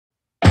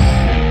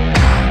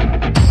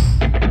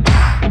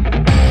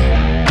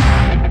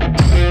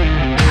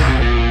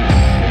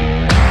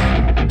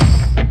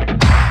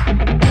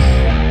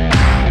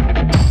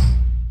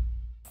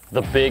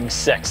the Big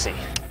Sexy.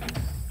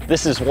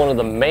 This is one of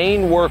the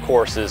main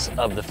workhorses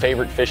of the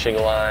Favorite Fishing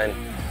line,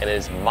 and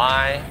is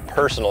my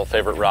personal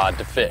favorite rod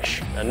to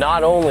fish. And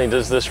not only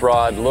does this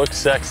rod look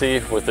sexy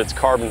with its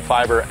carbon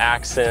fiber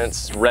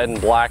accents, red and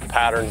black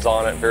patterns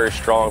on it, very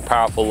strong,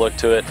 powerful look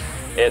to it,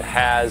 it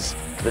has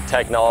the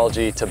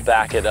technology to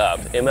back it up.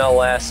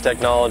 MLS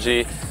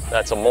technology,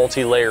 that's a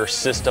multi-layer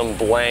system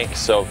blank,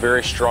 so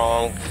very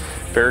strong,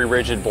 very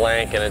rigid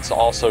blank, and it's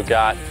also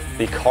got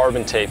the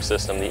carbon tape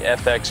system, the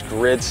FX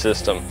grid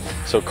system.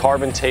 So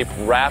carbon tape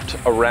wrapped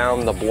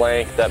around the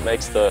blank that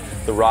makes the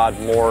rod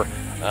more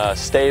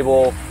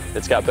stable.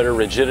 It's got better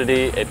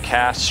rigidity, it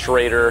casts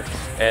straighter,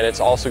 and it's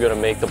also going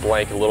to make the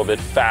blank a little bit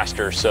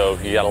faster. So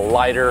you got a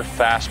lighter,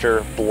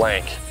 faster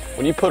blank.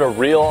 When you put a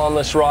reel on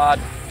this rod,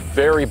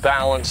 very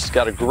balanced,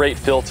 got a great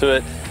feel to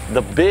it.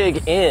 The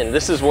big end,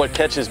 this is what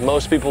catches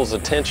most people's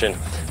attention.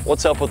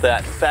 What's up with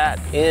that fat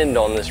end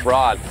on this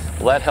rod?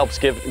 Well, that helps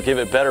give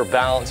it better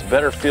balance,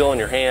 better feel in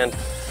your hand.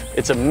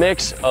 It's a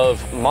mix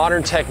of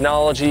modern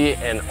technology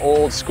and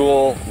old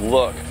school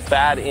look.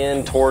 Fat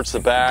end towards the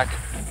back,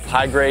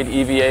 high-grade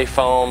EVA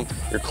foam,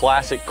 your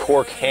classic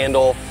cork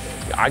handle.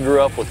 I grew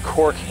up with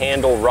cork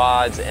handle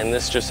rods, and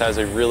this just has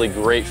a really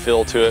great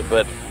feel to it,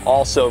 but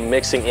also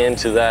mixing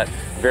into that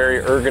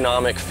very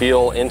ergonomic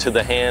feel into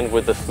the hand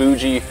with the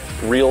Fuji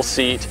reel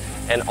seat,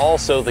 and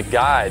also the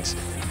guides.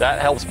 That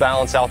helps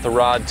balance out the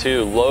rod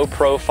too. Low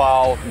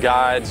profile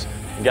guides.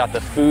 You got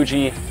the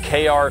Fuji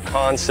KR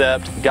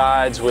Concept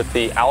guides with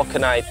the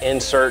Alkanite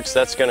inserts.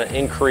 That's going to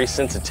increase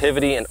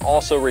sensitivity and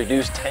also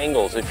reduce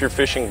tangles. If you're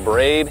fishing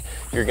braid,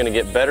 you're going to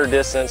get better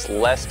distance,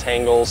 less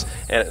tangles,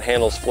 and it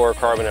handles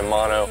fluorocarbon and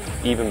mono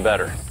even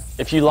better.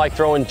 If you like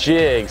throwing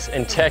jigs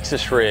and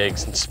Texas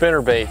rigs and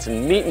spinner baits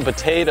and meat and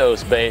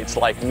potatoes baits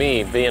like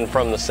me, being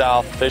from the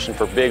South, fishing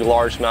for big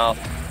largemouth,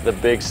 the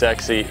Big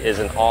Sexy is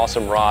an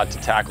awesome rod to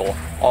tackle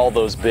all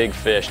those big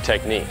fish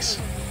techniques.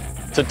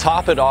 To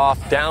top it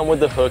off, down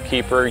with the hook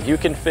keeper. You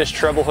can fish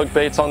treble hook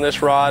baits on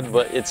this rod,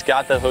 but it's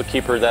got the hook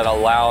keeper that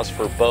allows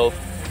for both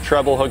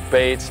treble hook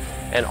baits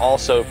and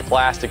also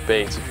plastic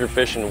baits. If you're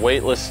fishing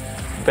weightless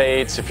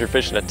baits, if you're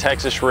fishing a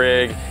Texas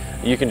rig,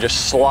 you can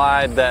just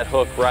slide that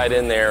hook right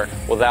in there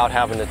without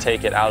having to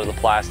take it out of the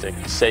plastic.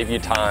 Save you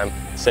time,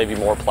 save you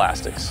more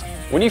plastics.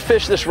 When you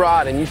fish this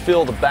rod and you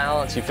feel the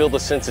balance, you feel the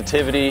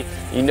sensitivity,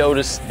 you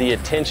notice the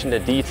attention to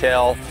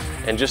detail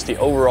and just the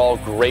overall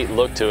great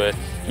look to it,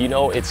 you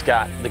know it's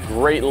got the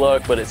great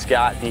look, but it's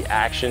got the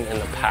action and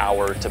the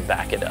power to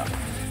back it up.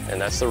 And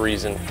that's the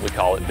reason we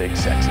call it Big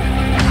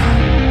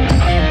Sexy.